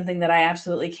ask me something that I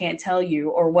absolutely can't tell you?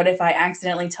 Or what if I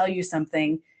accidentally tell you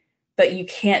something, but you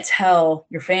can't tell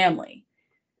your family?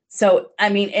 So, I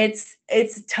mean, it's a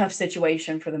tough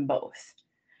situation for them both.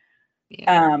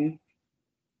 Yeah.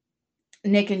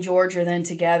 Nick and George are then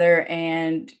together,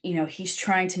 and, he's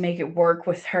trying to make it work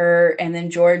with her. And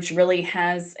then George really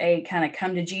has a kind of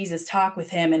come to Jesus talk with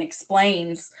him and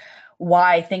explains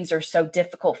why things are so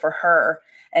difficult for her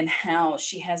and how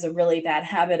she has a really bad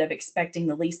habit of expecting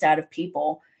the least out of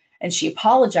people. And she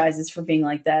apologizes for being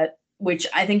like that, which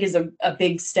I think is a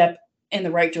big step in the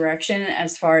right direction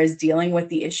as far as dealing with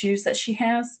the issues that she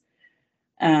has.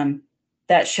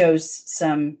 That shows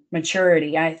some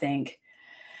maturity, I think.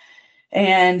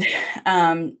 And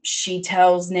she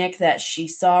tells Nick that she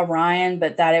saw Ryan,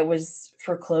 but that it was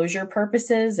for closure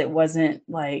purposes. It wasn't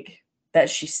like that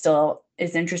she still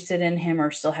is interested in him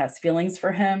or still has feelings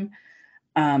for him,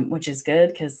 which is good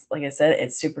because, like I said,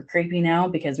 it's super creepy now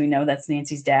because we know that's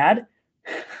Nancy's dad.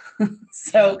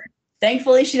 So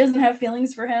thankfully she doesn't have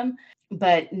feelings for him.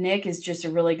 But Nick is just a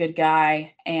really good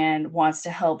guy and wants to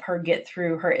help her get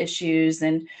through her issues.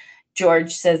 And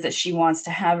George says that she wants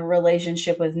to have a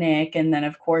relationship with Nick. And then,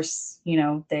 of course,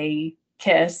 they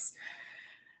kiss.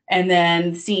 And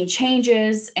then the scene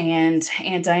changes, and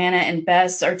Aunt Diana and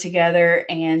Bess are together,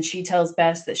 and she tells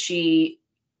Bess that she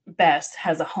Bess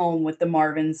has a home with the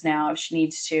Marvins now if she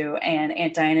needs to, and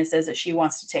Aunt Diana says that she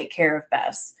wants to take care of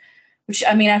Bess, which,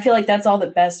 I mean, I feel like that's all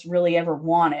that Bess really ever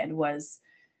wanted was,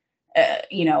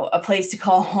 a place to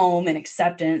call home and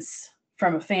acceptance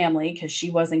from a family, because she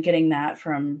wasn't getting that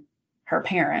from her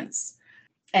parents.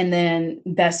 And then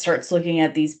Bess starts looking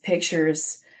at these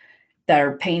pictures that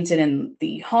are painted in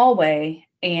the hallway,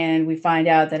 and we find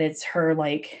out that it's her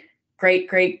like great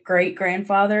great great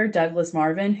grandfather Douglas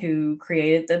Marvin who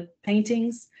created the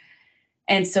paintings.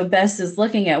 And so Bess is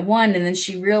looking at one, and then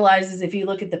she realizes if you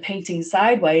look at the painting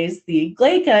sideways, the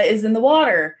Glaika is in the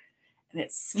water, and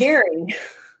it's scary.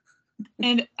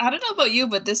 And I don't know about you,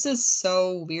 but this is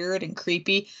so weird and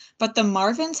creepy. But the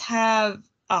Marvins have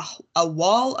a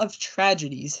wall of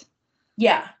tragedies.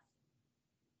 Yeah.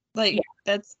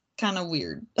 That's kind of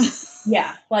weird.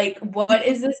 Yeah. Like, what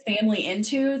is this family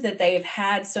into that they've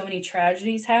had so many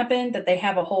tragedies happen that they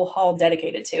have a whole hall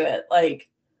dedicated to it? Like,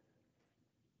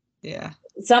 yeah.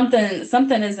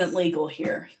 Something isn't legal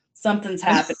here. Something's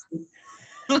happening.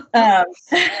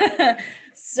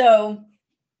 So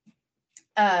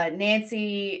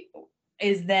Nancy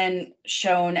is then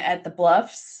shown at the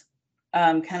bluffs,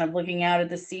 kind of looking out at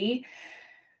the sea.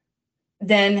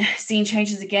 Then scene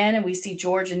changes again, and we see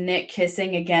George and Nick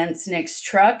kissing against Nick's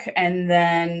truck, and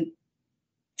then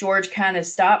George kind of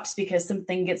stops because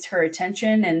something gets her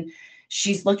attention, and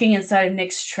she's looking inside of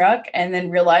Nick's truck and then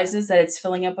realizes that it's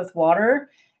filling up with water,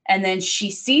 and then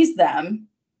she sees them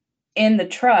in the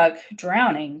truck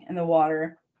drowning in the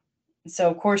water. So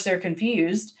of course they're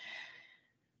confused.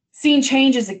 Scene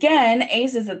changes again.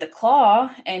 Ace is at the Claw,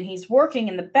 and he's working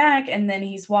in the back, and then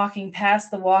he's walking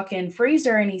past the walk-in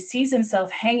freezer, and he sees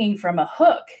himself hanging from a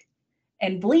hook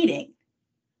and bleeding.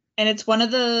 And it's one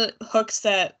of the hooks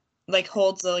that like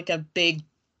holds like a big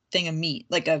thing of meat,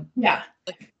 like I'm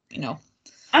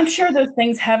sure those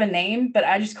things have a name, but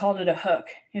I just called it a hook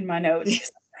in my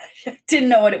notes. Didn't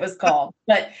know what it was called,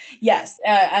 but yes,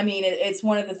 I mean it's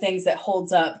one of the things that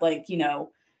holds up, like,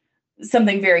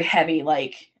 something very heavy,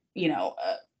 like, a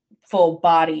full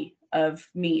body of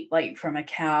meat, like from a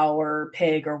cow or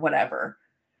pig or whatever.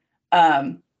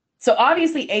 So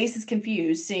obviously Ace is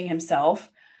confused seeing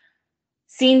himself.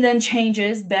 Scene then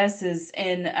changes. Bess is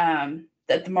in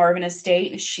at the Marvin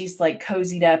estate. She's like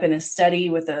cozied up in a study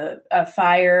with a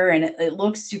fire, and it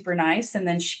looks super nice. And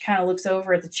then she kind of looks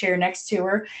over at the chair next to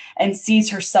her and sees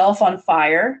herself on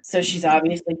fire. So she's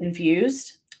obviously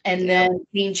confused. And then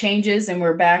scene changes, and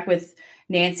we're back with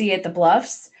Nancy at the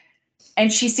bluffs,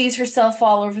 and she sees herself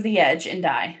fall over the edge and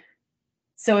die.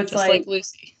 So it's just like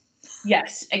Lucy.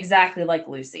 Yes, exactly like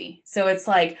Lucy. So it's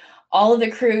like all of the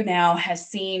crew now has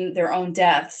seen their own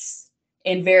deaths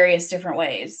in various different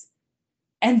ways.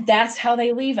 And that's how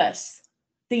they leave us.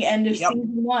 The end of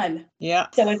season 1. Yeah.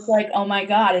 So it's like, oh my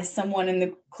God, is someone in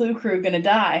the Clue crew going to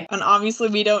die? And obviously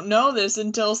we don't know this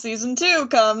until season 2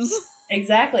 comes.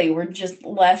 Exactly. We're just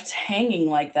left hanging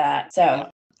like that. So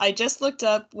I just looked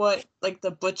up what like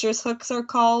the butcher's hooks are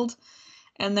called,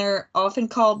 and they're often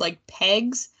called like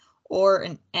pegs or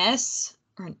an S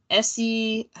or an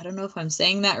SE. I don't know if I'm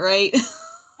saying that right.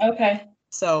 Okay.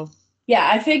 So yeah,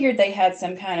 I figured they had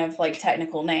some kind of like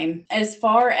technical name. As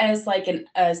far as like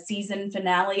a season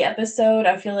finale episode,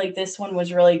 I feel like this one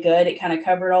was really good. It kind of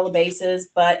covered all the bases,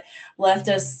 but left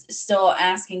us still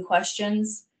asking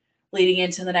questions leading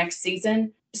into the next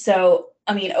season. So,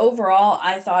 I mean, overall,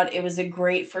 I thought it was a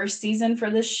great first season for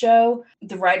this show.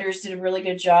 The writers did a really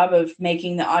good job of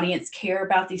making the audience care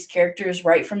about these characters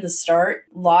right from the start.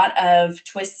 A lot of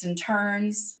twists and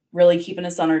turns, really keeping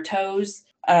us on our toes.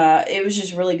 It was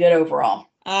just really good overall.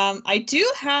 I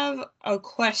do have a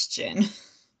question.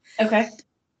 Okay.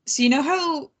 So you know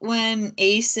how when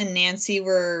Ace and Nancy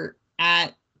were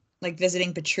at like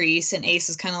visiting Patrice, and Ace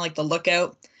is kind of like the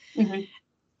lookout. Mm-hmm.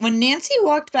 When Nancy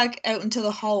walked back out into the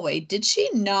hallway, did she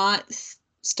not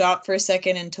stop for a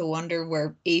second and to wonder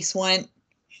where Ace went?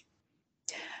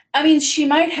 I mean, she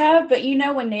might have, but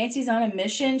when Nancy's on a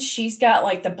mission, she's got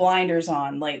like the blinders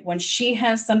on. Like when she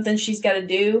has something she's got to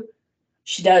do,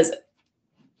 she does it.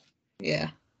 Yeah.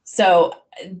 So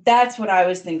that's what I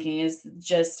was thinking, is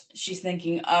just she's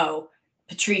thinking, oh,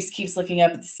 Patrice keeps looking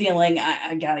up at the ceiling.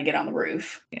 I got to get on the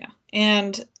roof. Yeah.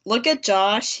 And look at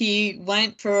Josh. He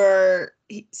went for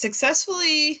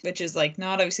successfully, which is like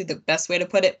not obviously the best way to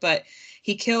put it, but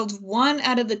he killed one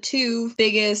out of the 2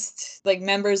 biggest like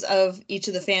members of each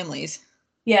of the families.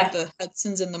 Yeah. Like the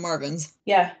Hudsons and the Marvins.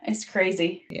 Yeah, it's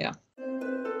crazy. Yeah.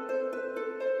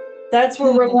 That's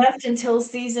where we're left until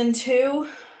season 2,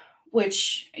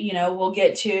 which, we'll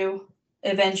get to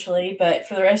eventually, but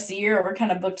for the rest of the year, we're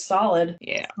kind of booked solid.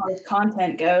 Yeah. As far as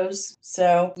content goes.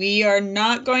 So we are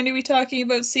not going to be talking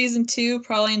about season 2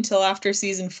 probably until after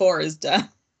season 4 is done.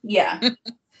 Yeah.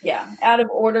 Yeah, out of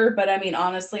order, but I mean,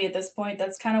 honestly, at this point,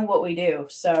 that's kind of what we do.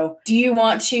 So, do you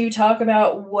want to talk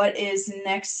about what is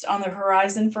next on the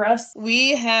horizon for us?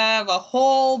 We have a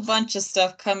whole bunch of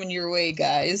stuff coming your way,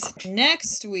 guys.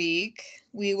 Next week,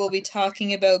 we will be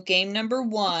talking about game number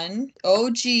 1,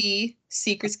 OG,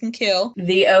 Secrets Can Kill.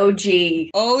 The OG.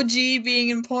 OG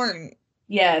being important.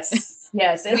 Yes,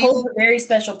 yes. It holds a very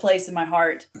special place in my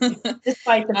heart.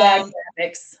 Despite the bad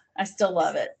graphics, I still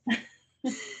love it.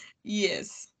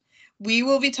 Yes. We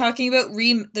will be talking about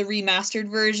the remastered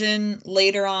version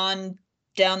later on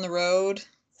down the road.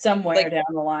 Somewhere down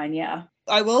the line, yeah.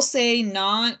 I will say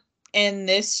not in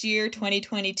this year,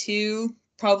 2022,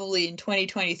 probably in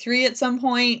 2023 at some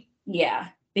point. Yeah,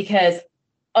 because,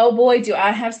 oh boy, do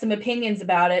I have some opinions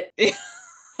about it.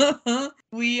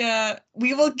 We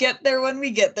will get there when we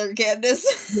get there,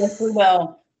 Candace. Yes, we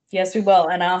will. Yes, we will.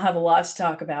 And I'll have a lot to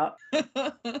talk about.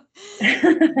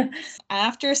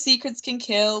 After Secrets Can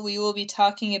Kill, we will be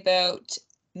talking about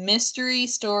mystery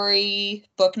story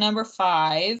book number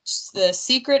 5, The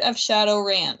Secret of Shadow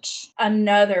Ranch.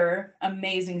 Another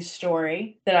amazing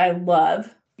story that I love.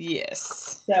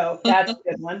 Yes. So that's a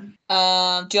good one. Do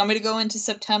you want me to go into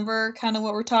September, kind of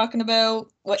what we're talking about?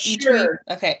 Each week?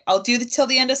 Okay, I'll do till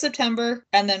the end of September,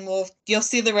 and then you'll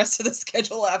see the rest of the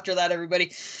schedule after that,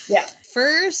 everybody. Yeah.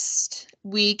 First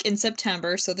week in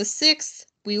September, so the 6th,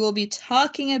 we will be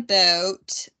talking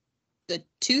about the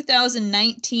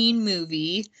 2019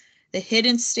 movie, The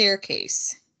Hidden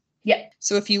Staircase. Yeah.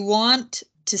 So if you want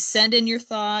to send in your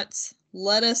thoughts,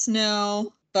 let us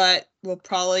know. But we'll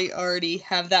probably already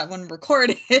have that one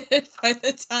recorded by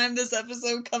the time this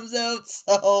episode comes out.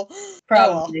 So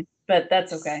probably, but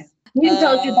that's okay. You can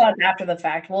tell us your thoughts after the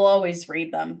fact. We'll always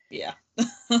read them. Yeah.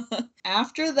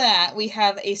 After that, we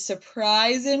have a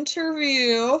surprise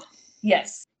interview.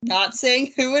 Yes. Not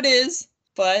saying who it is,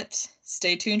 but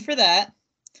stay tuned for that.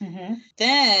 Mm-hmm.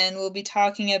 Then we'll be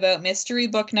talking about mystery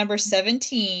book number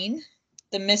 17,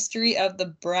 The Mystery of the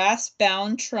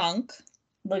Brass-Bound Trunk.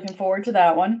 Looking forward to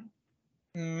that one.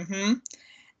 Mm-hmm.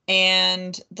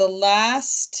 And the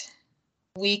last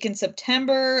week in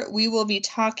September, we will be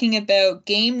talking about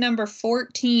game number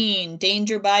 14,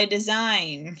 Danger by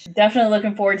Design. Definitely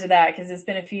looking forward to that because it's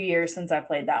been a few years since I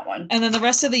played that one. And then the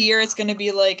rest of the year, it's going to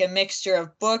be like a mixture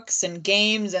of books and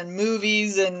games and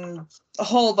movies and a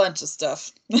whole bunch of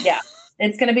stuff. Yeah.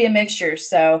 It's going to be a mixture.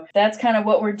 So that's kind of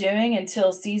what we're doing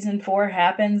until season 4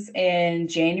 happens in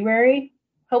January,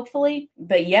 hopefully.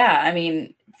 But yeah, I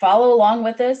mean, follow along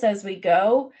with us as we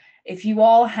go. If you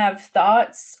all have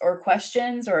thoughts or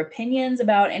questions or opinions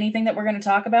about anything that we're going to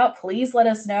talk about, please let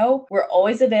us know. We're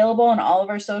always available on all of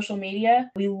our social media.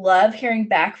 We love hearing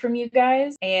back from you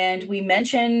guys. And we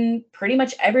mention pretty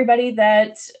much everybody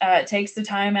that takes the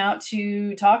time out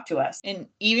to talk to us. And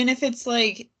even if it's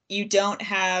like you don't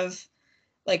have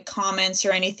like comments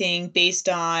or anything based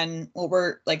on what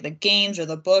we're like the games or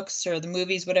the books or the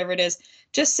movies, whatever it is,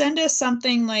 just send us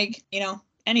something like,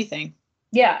 anything.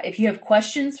 Yeah, if you have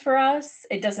questions for us,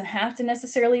 it doesn't have to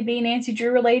necessarily be Nancy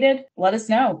Drew related. Let us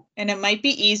know. And it might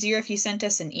be easier if you sent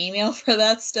us an email for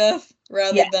that stuff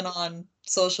rather than on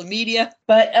social media.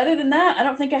 But other than that, I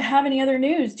don't think I have any other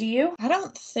news. Do you? I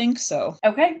don't think so.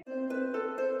 Okay.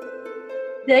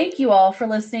 Thank you all for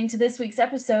listening to this week's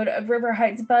episode of River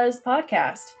Heights Buzz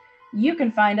podcast. You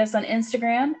can find us on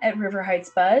Instagram at River Heights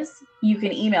Buzz. You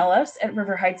can email us at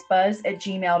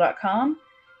riverheightsbuzz@gmail.com.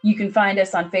 You can find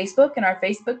us on Facebook in our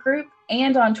Facebook group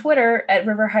and on Twitter at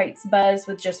River Heights Buzz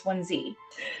with just one Z.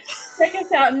 Check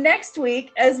us out next week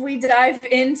as we dive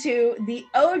into the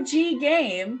OG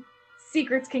game,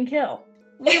 Secrets Can Kill.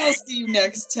 We will see you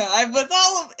next time with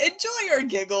enjoy our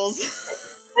giggles.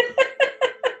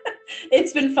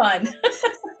 It's been fun.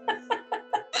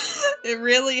 It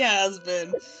really has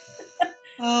been.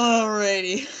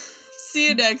 Alrighty. See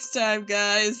you next time,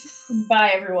 guys.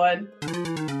 Bye, everyone.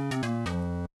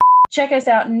 Check us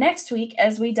out next week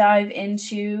as we dive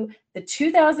into the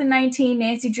 2019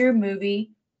 Nancy Drew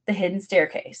movie, The Hidden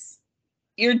Staircase.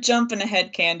 You're jumping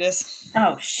ahead, Candace.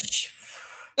 Oh, shh.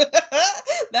 What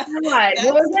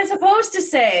was I supposed to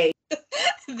say?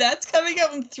 That's coming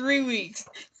up in 3 weeks.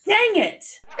 Dang it.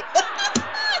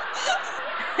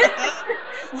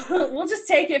 We'll just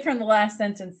take it from the last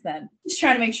sentence then. Just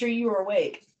trying to make sure you were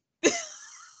awake.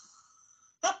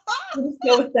 We'll just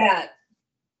go with that.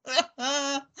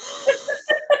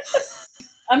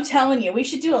 I'm telling you, we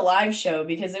should do a live show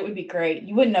because it would be great.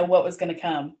 You wouldn't know what was going to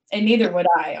come. And neither would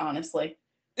I, honestly.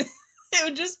 It it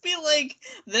would just be like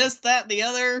this, that, the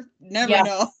other. Never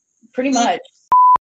know. Pretty much.